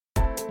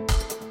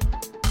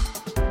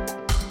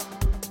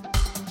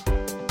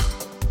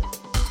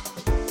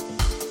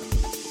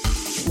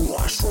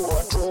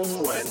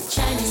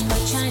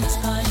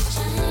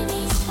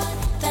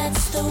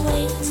the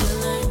way to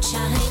learn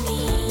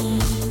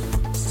Chinese.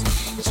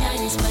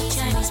 ChinesePod,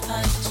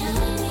 ChinesePod,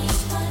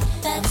 ChinesePod.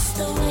 That's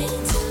the way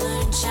to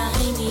learn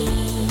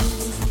Chinese.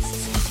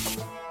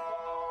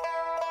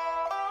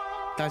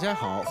 大家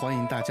好，欢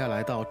迎大家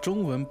来到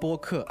中文播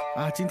客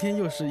啊！今天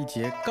又是一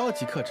节高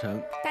级课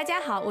程。大家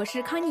好，我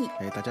是 Connie。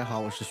大家好，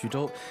我是徐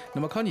州。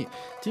那么 Connie，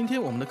 今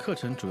天我们的课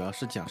程主要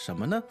是讲什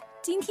么呢？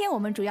今天我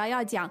们主要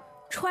要讲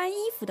穿衣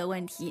服的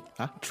问题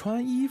啊，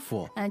穿衣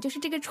服，就是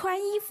这个穿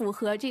衣服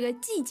和这个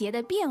季节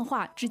的变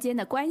化之间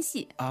的关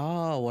系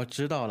啊。我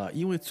知道了，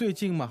因为最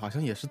近嘛，好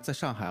像也是在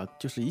上海，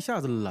就是一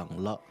下子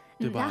冷了。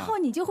对吧？然后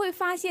你就会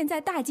发现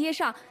在大街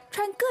上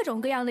穿各种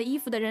各样的衣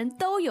服的人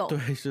都有。对，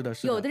是的，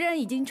是的。有的人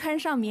已经穿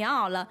上棉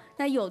袄了，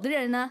那有的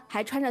人呢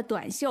还穿着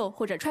短袖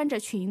或者穿着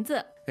裙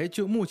子。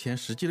就目前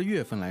实际的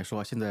月份来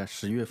说，现在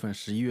10月份、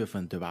11月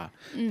份，对吧？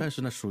但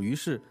是呢，属于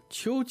是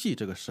秋季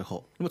这个时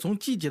候。那么从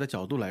季节的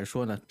角度来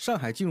说呢，上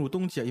海进入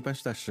冬季一般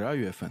是在12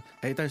月份。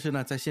但是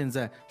呢，在现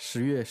在10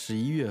月、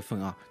11月份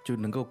啊，就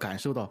能够感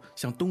受到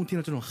像冬天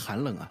的这种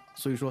寒冷啊，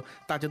所以说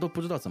大家都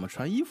不知道怎么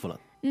穿衣服了。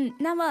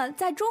那么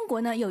在中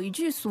国呢，有一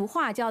句俗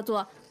话叫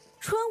做“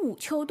春捂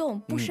秋冻，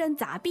不生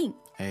杂病”。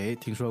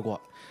听说过，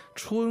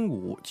春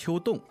捂秋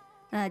冻。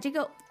这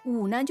个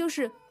捂呢，就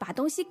是把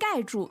东西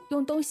盖住，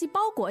用东西包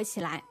裹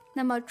起来。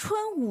那么春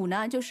捂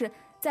呢，就是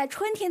在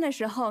春天的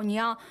时候，你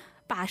要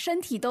把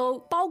身体都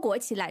包裹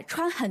起来，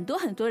穿很多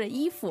很多的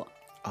衣服。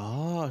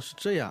哦，是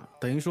这样，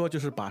等于说就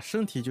是把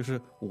身体就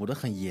是捂得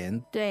很严。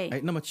对。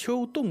那么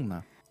秋冻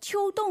呢？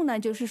秋冻呢，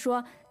就是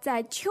说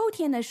在秋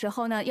天的时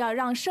候呢，要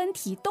让身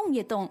体动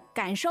一动，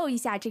感受一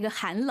下这个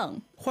寒冷。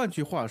换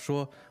句话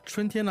说，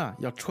春天呢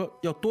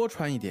要多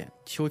穿一点，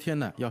秋天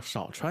呢要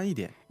少穿一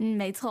点。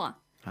没错，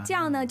这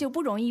样呢就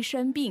不容易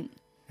生病。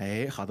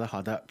好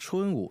的，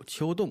春捂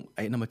秋冻。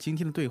那么今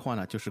天的对话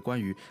呢，就是关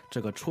于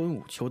这个春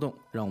捂秋冻，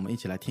让我们一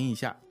起来听一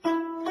下。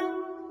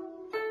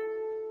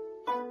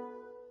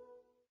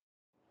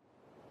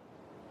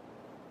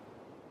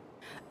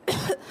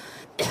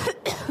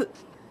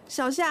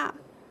小夏，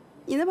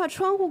你能把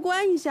窗户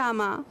关一下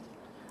吗？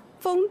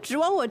风直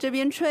往我这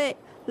边吹，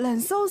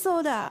冷飕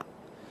飕的。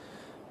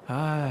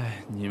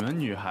你们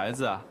女孩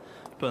子啊，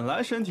本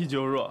来身体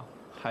就弱，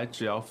还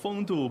只要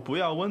风度不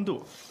要温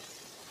度。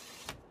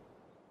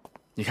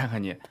你看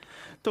看你，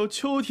都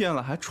秋天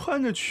了还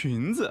穿着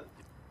裙子。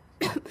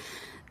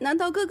难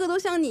道个个都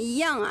像你一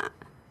样啊？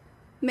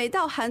每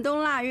到寒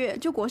冬腊月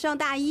就裹上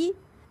大衣，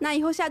那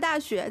以后下大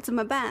雪怎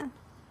么办？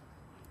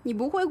你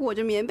不会裹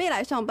着棉被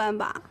来上班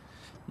吧？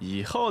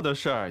以后的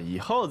事儿以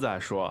后再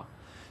说，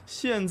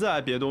现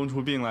在别冻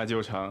出病来就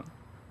成。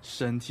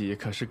身体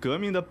可是革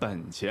命的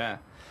本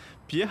钱，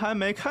别还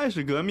没开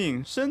始革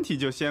命，身体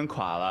就先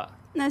垮了。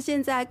那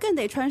现在更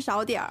得穿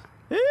少点儿。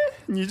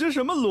你这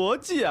什么逻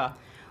辑啊？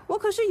我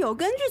可是有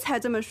根据才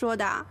这么说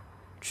的。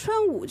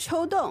春捂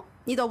秋冻，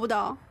你懂不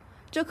懂？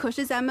这可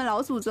是咱们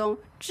老祖宗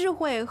智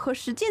慧和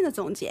实践的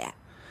总结。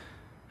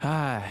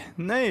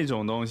那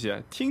种东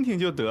西听听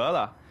就得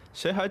了，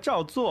谁还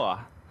照做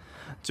啊？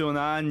就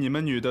拿你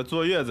们女的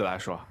坐月子来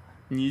说，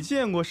你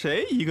见过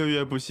谁1个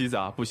月不洗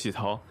澡不洗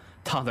头，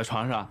躺在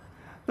床上，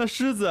那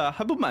虱子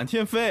还不满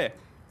天飞？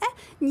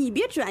你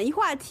别转移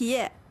话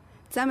题，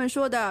咱们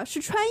说的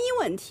是穿衣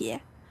问题。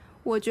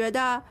我觉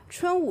得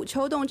春捂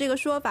秋冻这个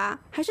说法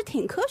还是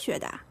挺科学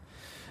的。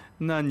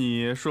那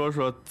你说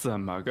说怎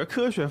么个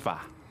科学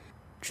法？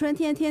春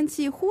天天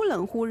气忽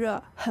冷忽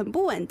热，很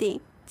不稳定，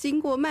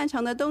经过漫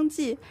长的冬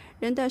季，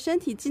人的身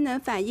体机能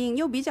反应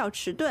又比较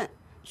迟钝，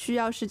需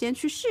要时间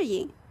去适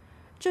应。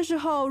这时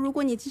候如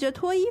果你急着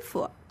脱衣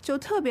服，就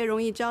特别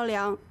容易着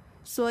凉，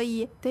所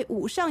以得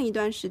捂上一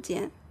段时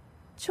间。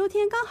秋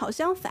天刚好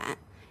相反，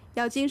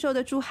要经受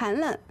得住寒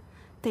冷，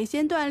得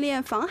先锻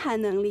炼防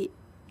寒能力。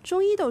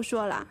中医都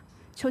说了，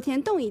秋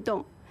天动一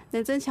动，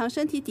能增强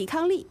身体抵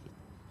抗力。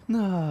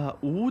那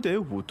捂得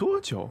捂多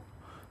久？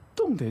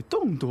动得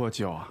动多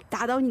久啊？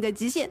达到你的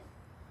极限。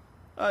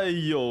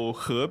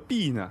何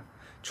必呢？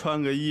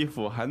穿个衣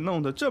服还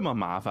弄得这么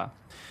麻烦，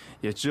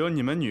也只有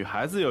你们女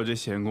孩子有这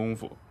闲工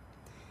夫。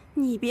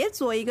你别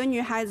左一个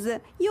女孩子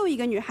右一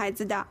个女孩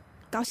子的，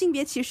搞性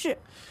别歧视。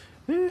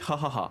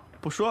好，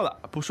不说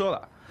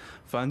了，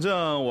反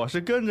正我是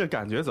跟着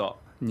感觉走，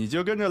你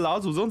就跟着老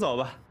祖宗走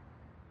吧。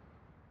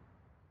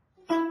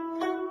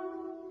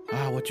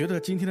我觉得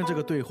今天的这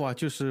个对话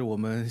就是我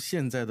们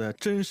现在的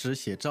真实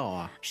写照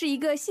啊，是一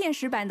个现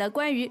实版的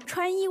关于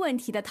穿衣问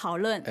题的讨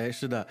论。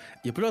是的，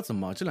也不知道怎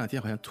么这2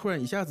天好像突然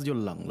一下子就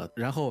冷了，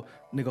然后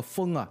那个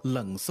风啊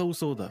冷飕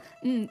飕的。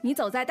你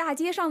走在大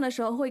街上的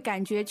时候会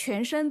感觉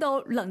全身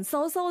都冷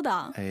飕飕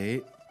的。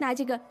那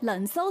这个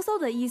冷飕飕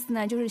的意思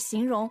呢，就是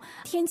形容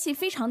天气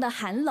非常的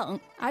寒冷，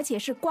而且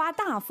是刮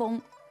大风。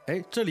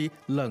这里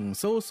冷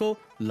飕飕，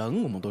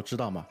冷我们都知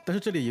道嘛，但是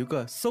这里有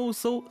个飕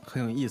飕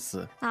很有意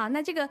思啊。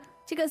那这个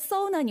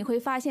嗖呢，你会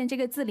发现这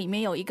个字里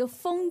面有一个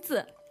风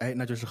字。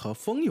那就是和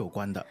风有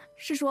关的，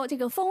是说这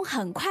个风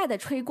很快的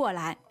吹过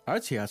来。而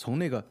且啊，从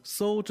那个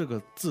嗖这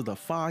个字的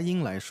发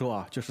音来说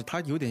啊，就是它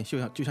有点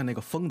就像那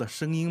个风的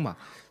声音嘛，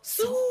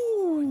嗖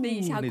的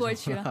一下过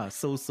去了，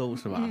嗖嗖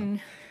是吧？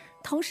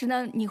同时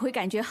呢，你会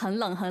感觉很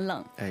冷很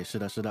冷。哎，是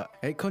的，是的。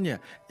哎，康姐，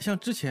像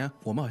之前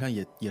我们好像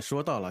也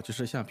说到了，就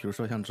是像比如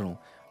说像这种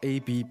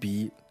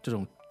ABB 这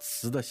种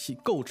词的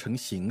构成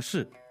形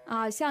式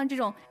啊，像这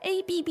种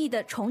ABB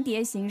的重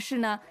叠形式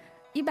呢，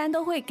一般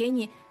都会给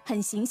你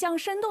很形象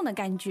生动的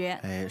感觉。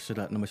哎，是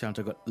的。那么像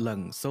这个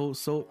冷飕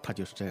飕，它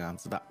就是这样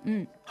子的。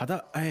好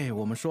的。哎，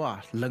我们说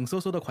啊，冷飕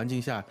飕的环境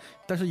下，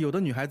但是有的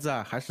女孩子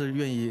啊，还是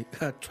愿意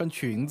穿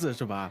裙子，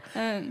是吧？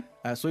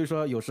所以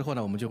说有时候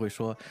呢，我们就会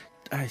说，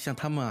哎，像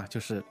她们啊，就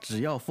是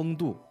只要风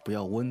度，不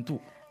要温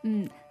度。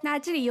那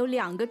这里有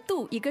2个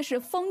度，一个是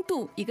风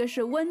度，一个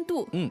是温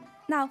度。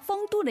那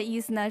风度的意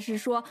思呢，是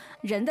说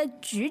人的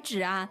举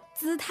止啊、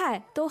姿态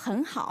都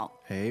很好。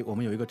哎，我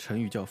们有一个成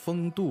语叫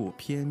风度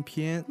翩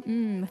翩。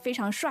非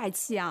常帅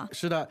气啊。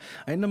是的。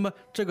哎，那么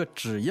这个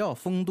只要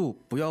风度，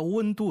不要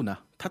温度呢？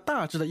它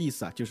大致的意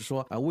思啊，就是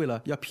说啊，为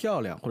了要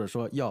漂亮，或者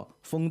说要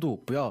风度，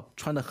不要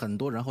穿的很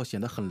多，然后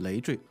显得很累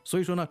赘，所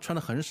以说呢，穿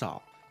的很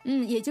少。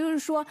也就是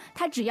说，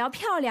它只要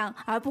漂亮，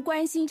而不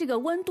关心这个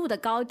温度的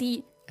高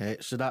低。哎，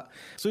是的。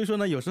所以说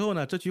呢，有时候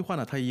呢，这句话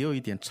呢，它也有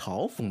一点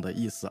嘲讽的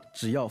意思，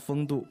只要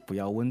风度，不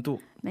要温度。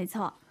没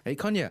错。哎，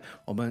康姐，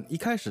我们一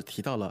开始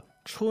提到了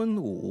春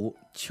捂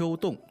秋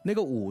冻，那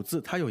个捂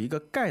字它有一个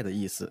盖的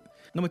意思，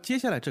那么接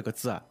下来这个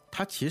字啊，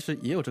它其实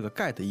也有这个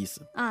盖的意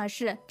思啊。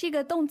是这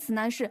个动词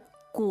呢是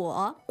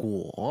裹。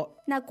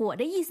那裹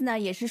的意思呢，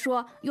也是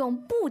说用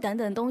布等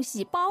等东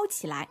西包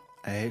起来。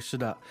哎，是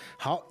的。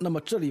好，那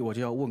么这里我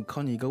就要问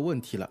康妮一个问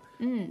题了。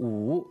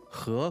捂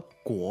和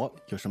裹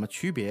有什么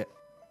区别？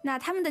那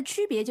它们的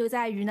区别就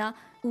在于呢，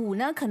捂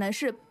呢可能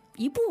是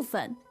一部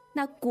分，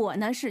那裹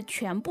呢是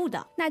全部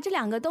的。那这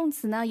2个动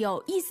词呢，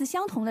有意思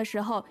相同的时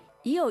候，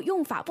也有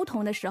用法不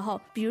同的时候。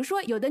比如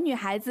说，有的女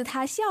孩子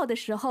她笑的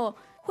时候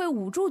会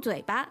捂住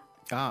嘴巴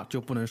啊，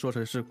就不能说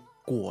成是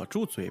裹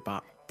住嘴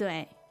巴。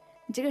对，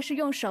你这个是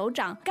用手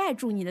掌盖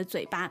住你的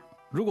嘴巴。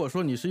如果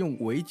说你是用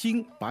围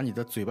巾把你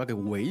的嘴巴给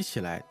围起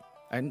来，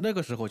哎，那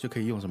个时候就可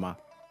以用什么？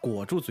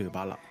裹住嘴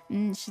巴了。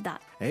是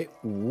的。哎，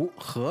捂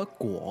和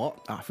裹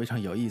啊，非常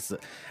有意思。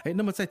哎，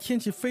那么在天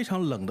气非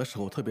常冷的时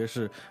候，特别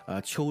是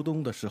秋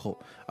冬的时候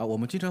啊，我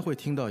们经常会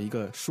听到一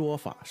个说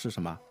法是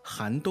什么？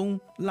寒冬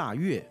腊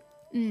月。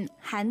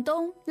寒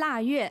冬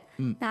腊月。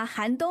那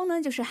寒冬呢，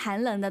就是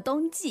寒冷的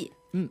冬季。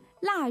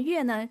腊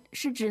月呢，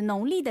是指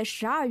农历的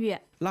12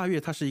月。腊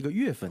月它是一个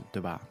月份，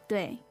对吧？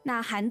对。那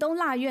寒冬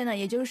腊月呢，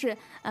也就是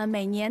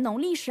每年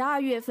农历12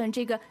月份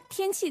这个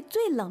天气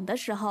最冷的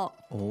时候。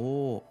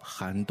哦，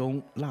寒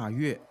冬腊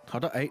月。好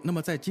的。哎，那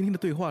么在今天的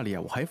对话里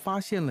啊，我还发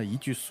现了一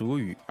句俗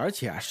语，而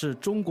且啊是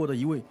中国的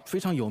一位非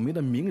常有名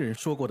的名人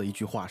说过的一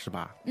句话，是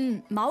吧？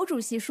毛主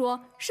席说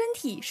身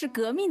体是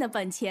革命的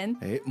本钱。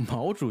哎，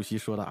毛主席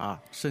说的啊，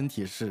身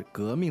体是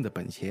革命的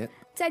本钱。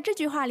在这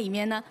句话里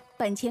面呢，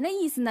本钱的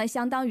意思呢，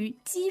相当于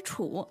基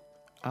础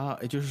啊，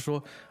也就是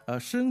说，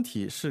身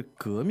体是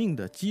革命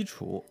的基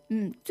础，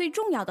最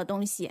重要的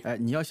东西。哎，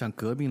你要想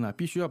革命呢，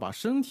必须要把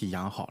身体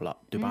养好了，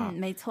对吧？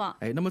没错。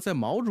哎，那么在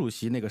毛主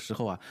席那个时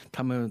候啊，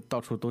他们到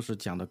处都是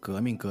讲的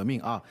革命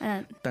啊，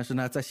但是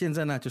呢，在现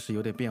在呢，就是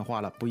有点变化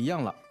了，不一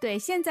样了。对，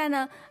现在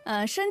呢，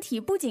身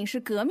体不仅是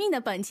革命的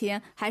本钱，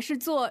还是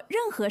做任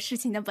何事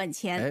情的本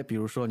钱。哎，比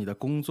如说你的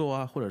工作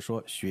啊，或者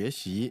说学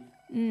习。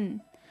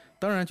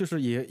当然，就是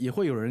也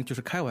会有人就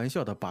是开玩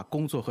笑的把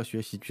工作和学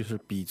习就是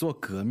比作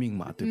革命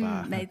嘛，对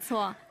吧？没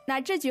错。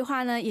那这句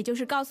话呢，也就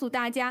是告诉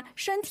大家，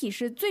身体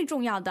是最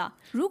重要的。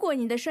如果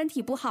你的身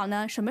体不好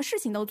呢，什么事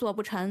情都做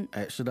不成。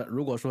哎，是的。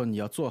如果说你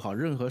要做好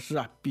任何事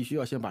啊，必须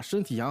要先把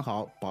身体养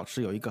好，保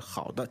持有一个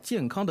好的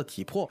健康的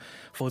体魄，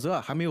否则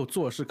啊，还没有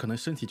做事，可能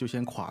身体就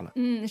先垮了。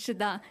是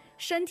的，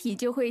身体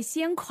就会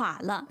先垮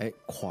了。哎，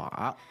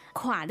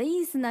垮的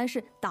意思呢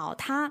是倒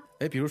塌。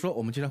哎，比如说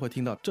我们经常会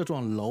听到这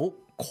幢楼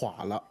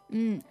垮了。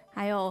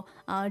还有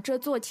这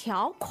座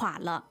桥垮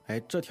了。哎，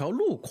这条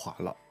路垮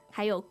了。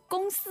还有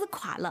公司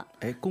垮了。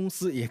哎，公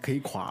司也可以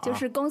垮就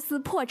是公司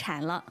破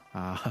产了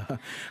啊。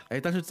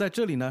哎，但是在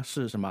这里呢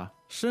是什么？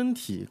身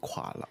体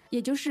垮了，也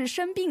就是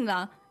生病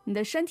了，你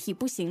的身体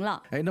不行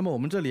了。哎，那么我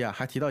们这里啊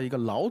还提到一个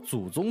老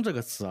祖宗这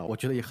个词啊，我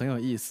觉得也很有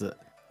意思。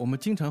我们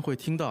经常会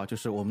听到，就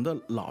是我们的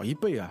老一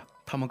辈啊，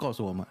他们告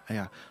诉我们，哎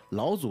呀，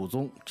老祖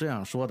宗这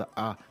样说的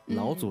啊，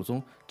老祖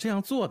宗这样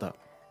做的。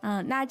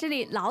那这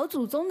里老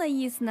祖宗的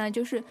意思呢，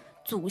就是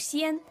祖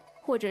先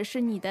或者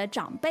是你的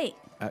长辈。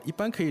一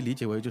般可以理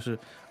解为就是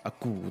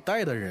古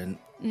代的人，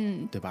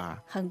对吧？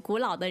很古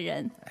老的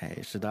人。哎，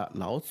是的，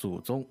老祖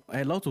宗。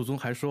哎，老祖宗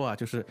还说啊，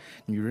就是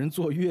女人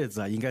坐月子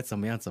啊，应该怎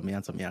么样，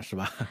是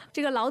吧？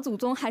这个老祖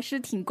宗还是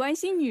挺关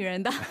心女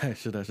人的。哎，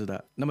是的，是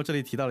的。那么这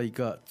里提到了一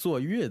个坐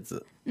月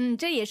子。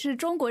这也是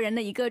中国人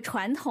的一个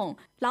传统。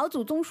老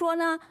祖宗说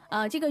呢，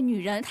这个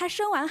女人她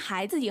生完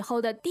孩子以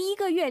后的第1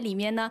个月里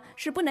面呢，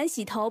是不能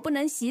洗头、不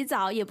能洗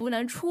澡，也不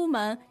能出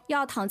门，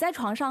要躺在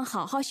床上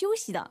好好休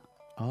息的。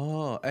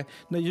哦，哎，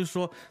那也就是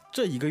说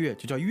这1个月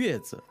就叫月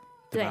子，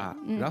对吧？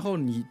然后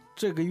你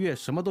这个月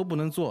什么都不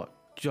能做，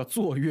就叫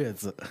坐月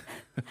子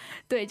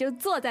对，就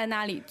坐在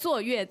那里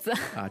坐月子。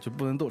啊，就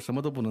不能动，什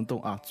么都不能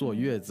动啊，坐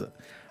月子。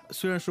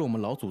虽然是我们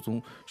老祖宗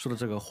说的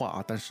这个话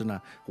啊，但是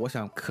呢，我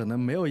想可能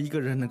没有一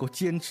个人能够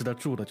坚持得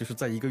住的，就是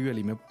在1个月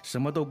里面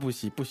什么都不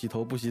洗，不洗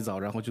头不洗澡，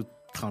然后就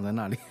躺在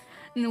那里。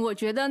我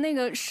觉得那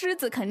个狮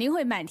子肯定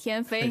会满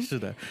天飞。是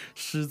的，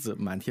狮子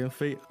满天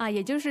飞啊，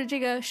也就是这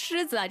个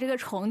狮子啊，这个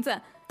虫子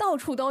到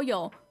处都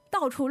有，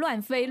到处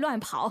乱飞乱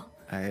跑。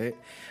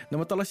那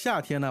么到了夏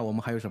天呢，我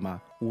们还有什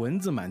么？蚊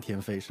子满天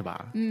飞，是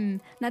吧？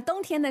那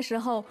冬天的时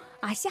候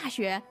啊，下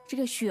雪，这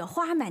个雪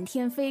花满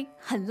天飞，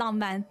很浪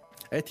漫。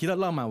提到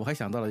浪漫，我还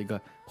想到了一个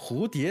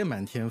蝴蝶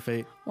满天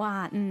飞。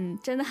哇，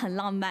真的很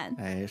浪漫。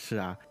是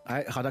啊，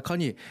好的，考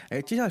你。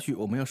接下去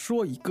我们要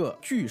说一个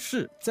句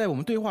式，在我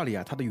们对话里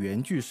啊，它的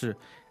原句是，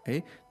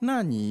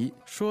那你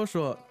说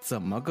说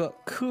怎么个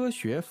科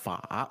学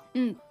法？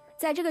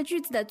在这个句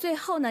子的最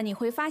后呢，你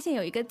会发现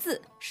有一个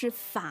字是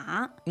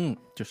法。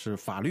就是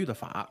法律的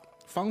法，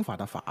方法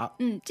的法。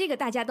这个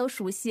大家都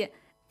熟悉，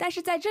但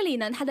是在这里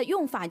呢，它的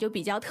用法就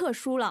比较特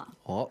殊了。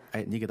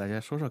你给大家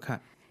说说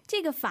看。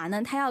这个法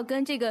呢，它要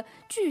跟这个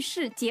句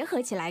式结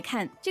合起来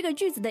看。这个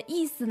句子的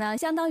意思呢，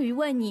相当于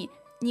问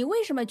你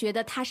为什么觉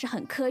得它是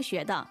很科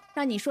学的，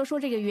让你说说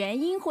这个原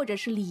因，或者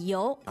是理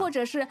由，或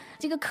者是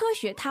这个科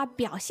学它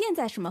表现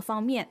在什么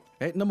方面。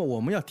那么我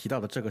们要提到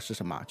的这个是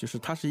什么？就是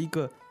它是一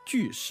个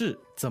句式，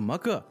怎么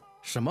个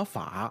什么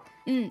法？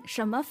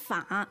什么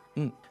法？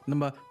那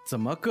么怎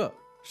么个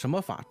什么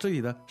法？这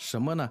里的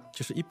什么呢，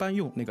就是一般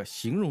用那个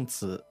形容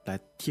词来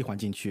替换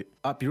进去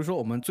啊。比如说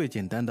我们最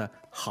简单的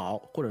好，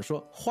或者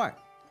说坏。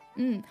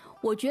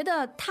我觉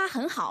得它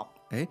很好。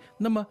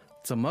那么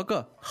怎么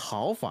个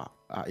好法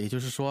啊？也就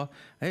是说，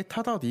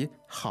它到底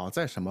好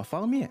在什么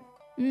方面？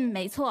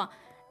没错。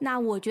那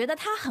我觉得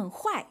它很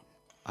坏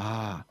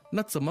啊。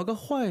那怎么个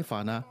坏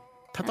法呢？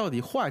它到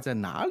底坏在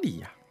哪里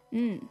呀？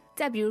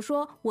再比如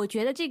说，我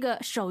觉得这个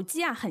手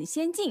机啊很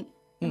先进，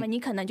那么你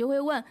可能就会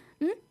问，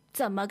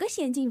怎么个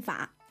先进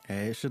法？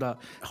是的，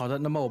好的。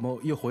那么我们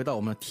又回到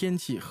我们的天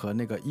气和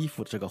那个衣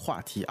服这个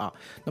话题啊。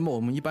那么我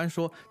们一般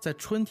说，在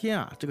春天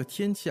啊，这个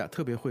天气啊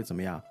特别会怎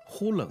么样？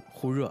忽冷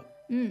忽热。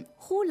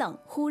忽冷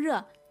忽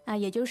热啊，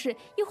也就是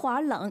一会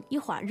儿冷一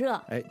会儿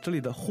热。这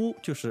里的忽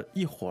就是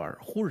一会儿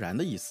忽然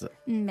的意思。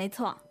没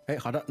错。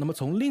好的。那么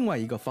从另外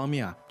一个方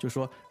面啊，就是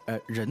说，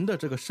人的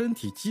这个身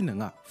体机能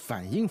啊，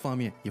反应方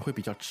面也会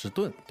比较迟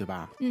钝，对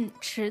吧？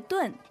迟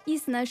钝意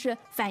思呢是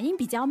反应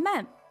比较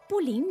慢，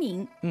不灵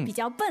敏，比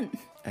较笨。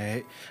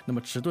那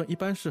么迟钝一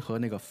般是和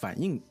那个反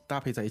应搭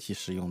配在一起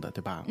使用的，对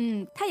吧？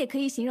它也可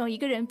以形容一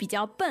个人比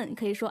较笨，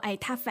可以说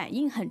他反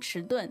应很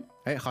迟钝。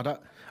好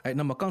的。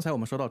那么刚才我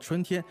们说到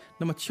春天，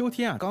那么秋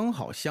天啊刚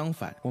好相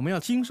反，我们要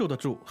经受得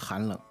住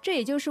寒冷。这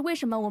也就是为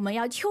什么我们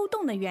要秋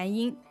冻的原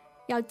因，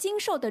要经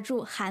受得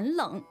住寒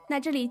冷。那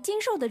这里经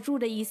受得住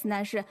的意思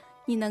呢，是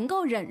你能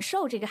够忍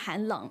受这个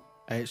寒冷。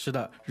是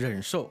的，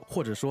忍受，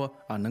或者说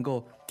能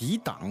够抵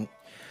挡。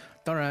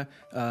当然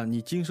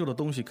你经受的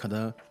东西可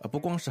能不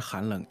光是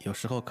寒冷，有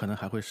时候可能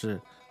还会是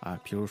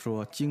比如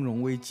说金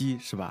融危机，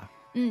是吧？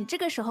这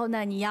个时候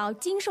呢，你要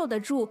经受得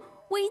住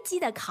危机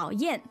的考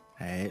验。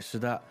是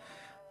的。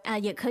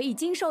也可以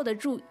经受得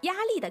住压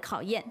力的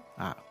考验。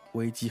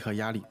危机和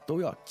压力都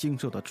要经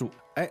受得住。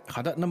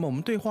好的。那么我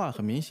们对话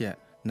很明显，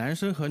男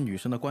生和女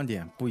生的观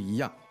点不一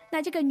样。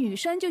那这个女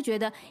生就觉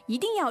得一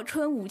定要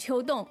春捂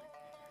秋冻。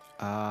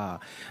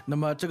那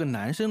么这个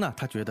男生呢，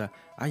他觉得，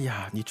哎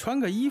呀，你穿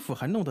个衣服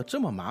还弄得这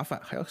么麻烦，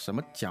还要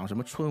讲什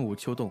么春捂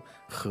秋冻，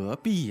何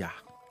必呀？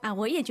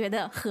我也觉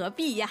得何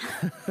必呀。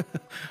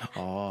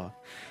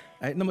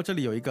那么这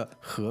里有一个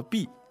何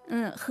必。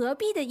何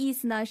必的意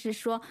思呢，是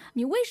说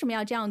你为什么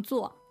要这样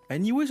做？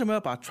你为什么要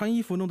把穿衣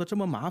服弄得这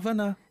么麻烦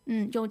呢？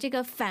用这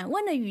个反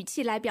问的语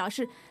气来表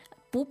示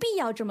不必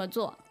要这么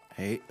做。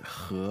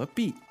何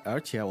必？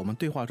而且我们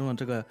对话中的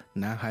这个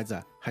男孩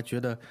子还觉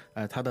得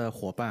他的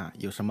伙伴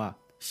有什么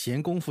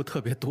闲工夫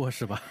特别多，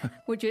是吧？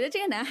我觉得这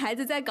个男孩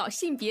子在搞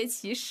性别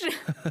歧视。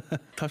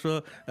他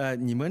说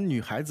你们女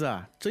孩子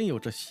真有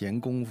这闲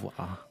工夫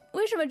啊。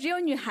为什么只有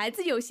女孩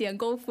子有闲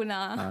工夫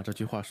呢？这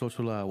句话说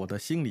出了我的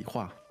心里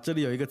话。这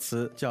里有一个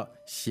词叫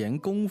闲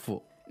工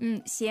夫。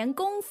闲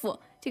工夫，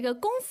这个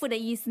工夫的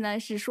意思呢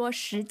是说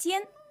时间。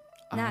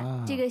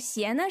那这个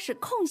闲呢是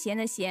空闲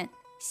的闲，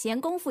闲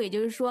工夫也就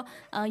是说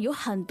有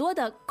很多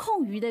的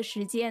空余的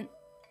时间。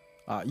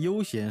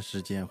悠闲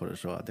时间，或者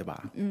说，对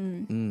吧？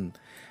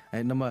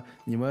那么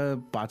你们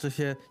把这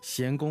些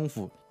闲工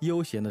夫、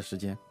悠闲的时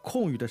间、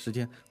空余的时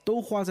间都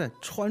花在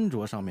穿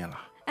着上面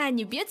了。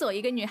你别左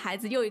一个女孩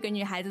子右一个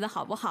女孩子的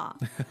好不好？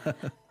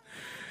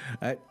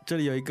这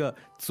里有一个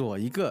左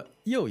一个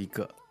右一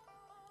个。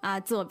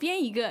左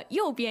边一个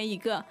右边一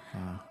个。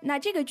那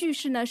这个句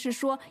式呢是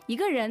说一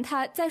个人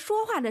他在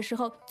说话的时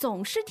候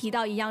总是提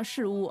到一样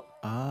事物。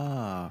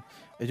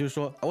也就是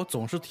说我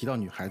总是提到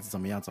女孩子怎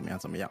么样怎么样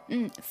怎么样，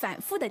反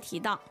复的提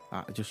到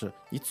啊，就是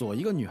你左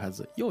一个女孩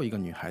子右一个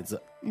女孩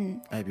子，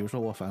比如说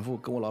我反复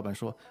跟我老板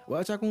说我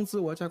要加工资，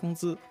我要加工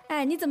资，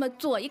你怎么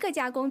左一个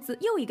加工资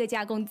右一个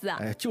加工资啊？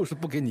就是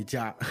不给你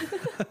加。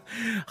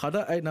好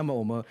的，那么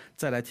我们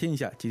再来听一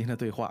下今天的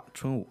对话，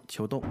春捂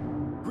秋冻。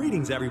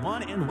 Greetings,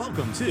 everyone, and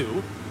welcome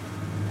to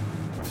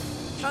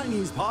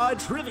ChinesePod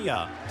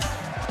Trivia.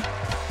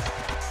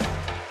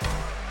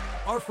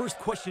 Our first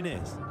question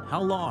is,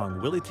 how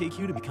long will it take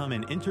you to become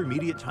an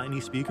intermediate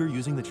Chinese speaker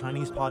using the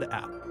ChinesePod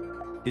app?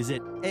 Is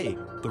it A,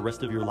 the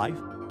rest of your life?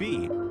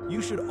 B,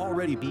 you should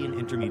already be an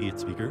intermediate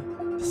speaker?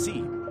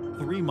 C,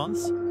 3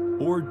 months?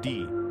 Or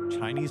D,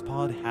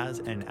 ChinesePod has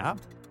an app?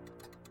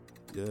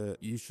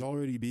 You should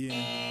already be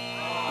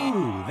in.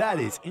 Ooh, that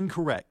is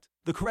incorrect.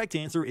 The correct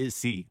answer is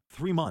C,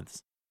 3 months.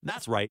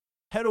 That's right.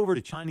 Head over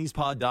to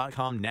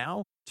ChinesePod.com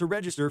now to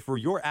register for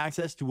your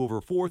access to over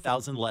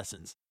 4,000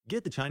 lessons.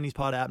 Get the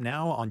ChinesePod app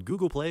now on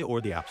Google Play or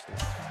the App Store.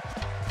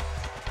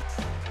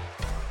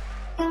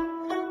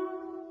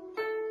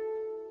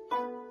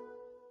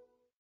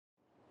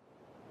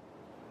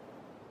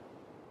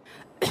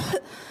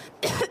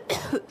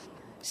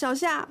 小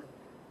夏，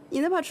你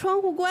能把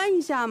窗户关一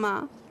下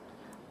吗？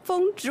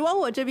风直往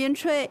我这边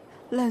吹，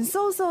冷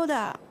飕飕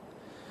的。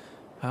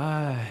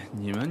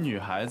你们女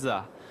孩子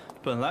啊，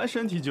本来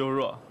身体就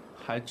弱，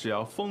还只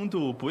要风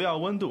度不要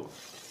温度。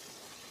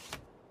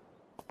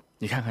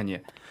你看看你，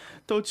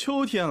都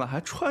秋天了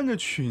还穿着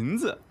裙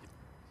子。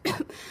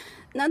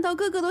难道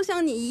个个都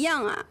像你一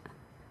样啊？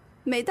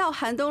每到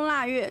寒冬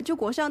腊月就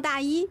裹上大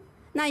衣，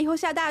那以后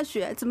下大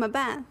雪怎么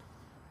办？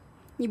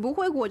你不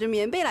会裹着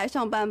棉被来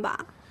上班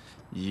吧？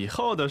以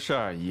后的事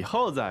儿以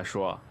后再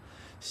说，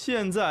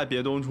现在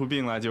别冻出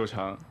病来就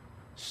成。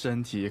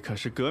身体可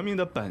是革命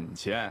的本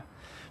钱，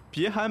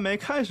别还没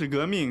开始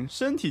革命，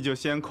身体就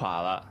先垮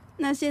了。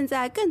那现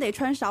在更得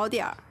穿少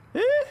点儿。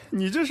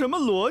你这什么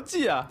逻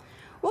辑啊？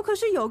我可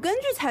是有根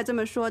据才这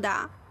么说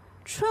的。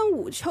春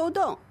捂秋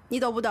冻，你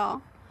懂不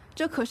懂？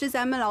这可是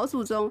咱们老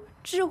祖宗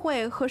智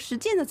慧和实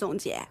践的总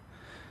结。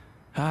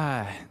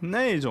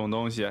那种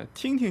东西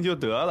听听就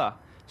得了，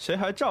谁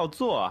还照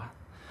做啊？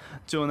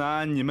就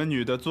拿你们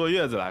女的坐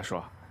月子来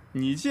说，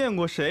你见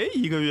过谁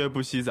1个月不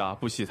洗澡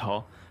不洗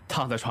头，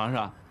躺在床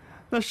上，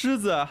那虱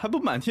子还不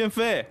满天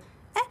飞？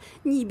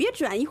你别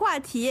转移话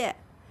题，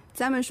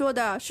咱们说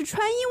的是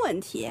穿衣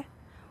问题。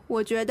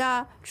我觉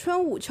得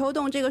春捂秋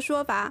冻这个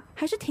说法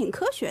还是挺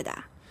科学的。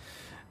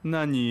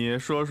那你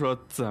说说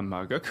怎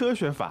么个科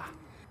学法？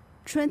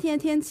春天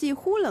天气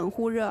忽冷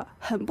忽热，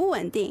很不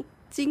稳定。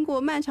经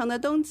过漫长的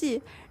冬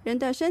季，人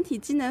的身体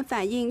机能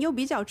反应又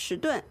比较迟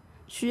钝，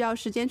需要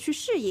时间去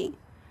适应。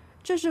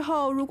这时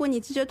候如果你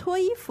急着脱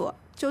衣服，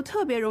就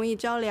特别容易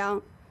着凉，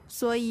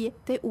所以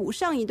得捂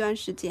上一段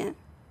时间。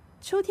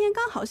秋天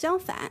刚好相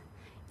反，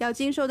要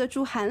经受得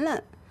住寒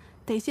冷，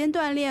得先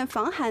锻炼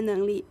防寒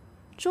能力。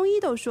中医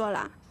都说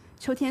了，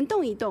秋天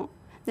动一动，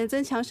能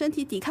增强身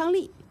体抵抗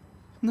力。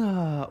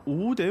那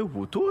捂得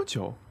捂多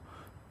久？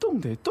动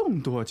得动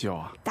多久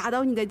啊？达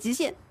到你的极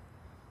限。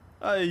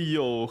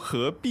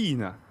何必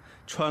呢？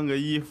穿个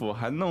衣服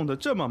还弄得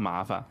这么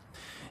麻烦，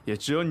也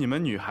只有你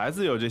们女孩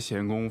子有这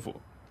闲工夫。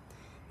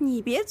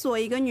你别左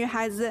一个女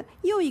孩子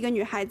右一个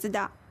女孩子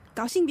的，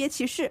搞性别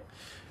歧视。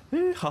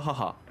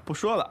好，不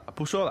说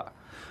了，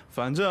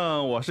反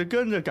正我是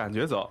跟着感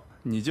觉走，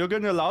你就跟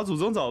着老祖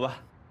宗走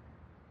吧。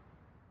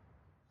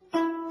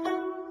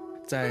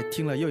在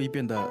听了又一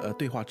遍的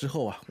对话之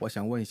后啊，我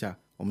想问一下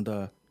我们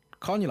的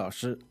Connie 老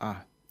师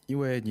啊，因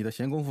为你的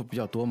闲工夫比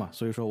较多嘛，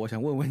所以说我想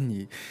问问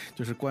你，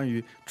就是关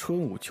于春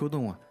捂秋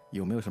冻啊，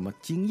有没有什么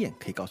经验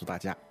可以告诉大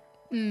家？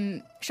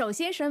首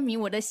先声明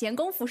我的闲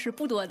工夫是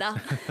不多的，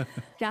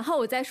然后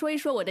我再说一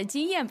说我的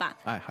经验吧。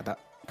好的。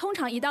通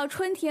常一到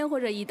春天或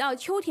者一到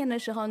秋天的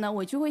时候呢，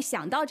我就会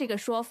想到这个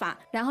说法，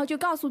然后就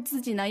告诉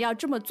自己呢要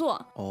这么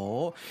做。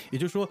也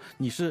就是说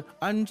你是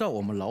按照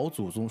我们老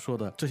祖宗说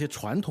的这些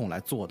传统来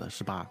做的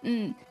是吧？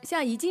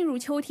像一进入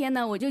秋天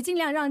呢，我就尽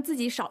量让自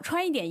己少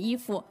穿一点衣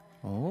服。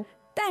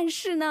但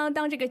是呢，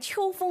当这个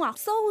秋风啊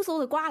嗖嗖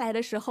的刮来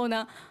的时候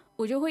呢，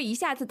我就会一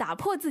下子打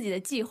破自己的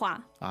计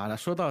划那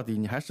说到底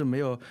你还是没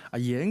有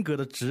严格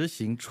的执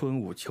行春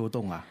捂秋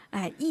冻啊。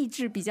意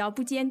志比较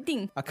不坚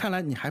定看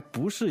来你还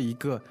不是一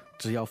个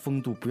只要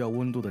风度不要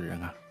温度的人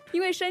啊。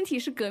因为身体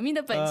是革命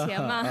的本钱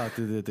嘛。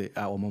对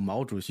我们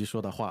毛主席说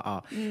的话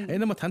啊。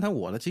那么谈谈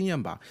我的经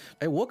验吧。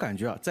我感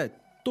觉在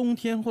冬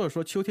天或者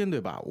说秋天对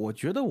吧，我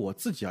觉得我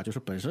自己就是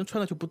本身穿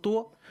的就不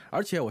多，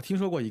而且我听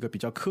说过一个比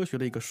较科学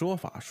的一个说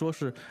法，说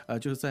是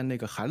就是在那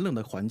个寒冷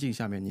的环境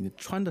下面，你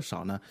穿的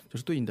少呢，就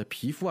是对你的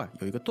皮肤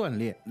有一个锻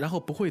炼，然后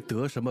不会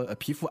得什么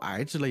皮肤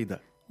癌之类的。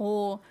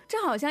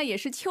这好像也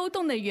是秋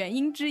冻的原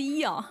因之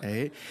一哦。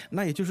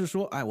那也就是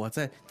说我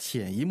在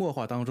潜移默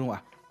化当中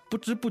不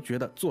知不觉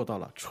的做到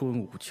了春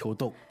捂秋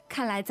冻。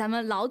看来咱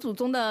们老祖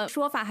宗的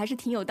说法还是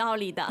挺有道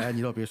理的。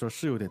你倒别说，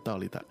是有点道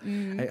理的。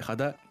好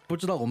的，不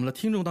知道我们的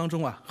听众当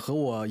中和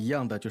我一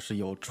样的就是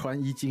有穿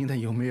衣经验的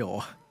有没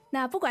有？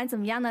那不管怎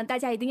么样呢，大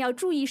家一定要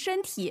注意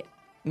身体，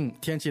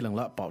天气冷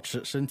了，保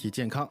持身体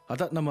健康。好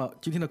的，那么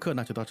今天的课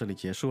呢就到这里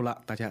结束了，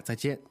大家再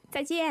见。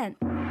再见。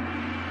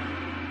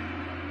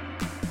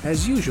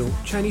 As usual,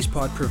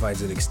 ChinesePod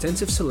provides an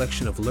extensive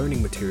selection of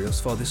learning materials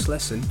for this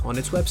lesson on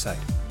its website,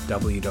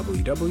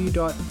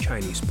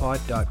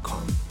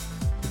 www.chinesepod.com.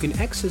 You can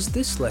access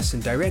this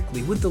lesson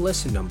directly with the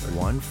lesson number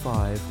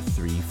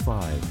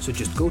 1535. So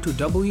just go to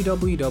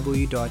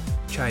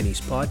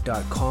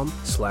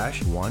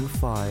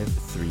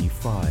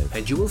www.chinesepod.com/1535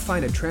 and you will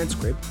find a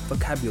transcript,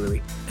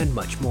 vocabulary, and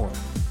much more.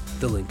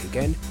 The link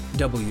again,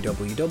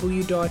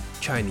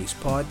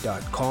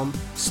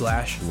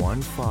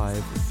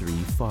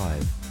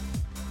 www.chinesepod.com/1535.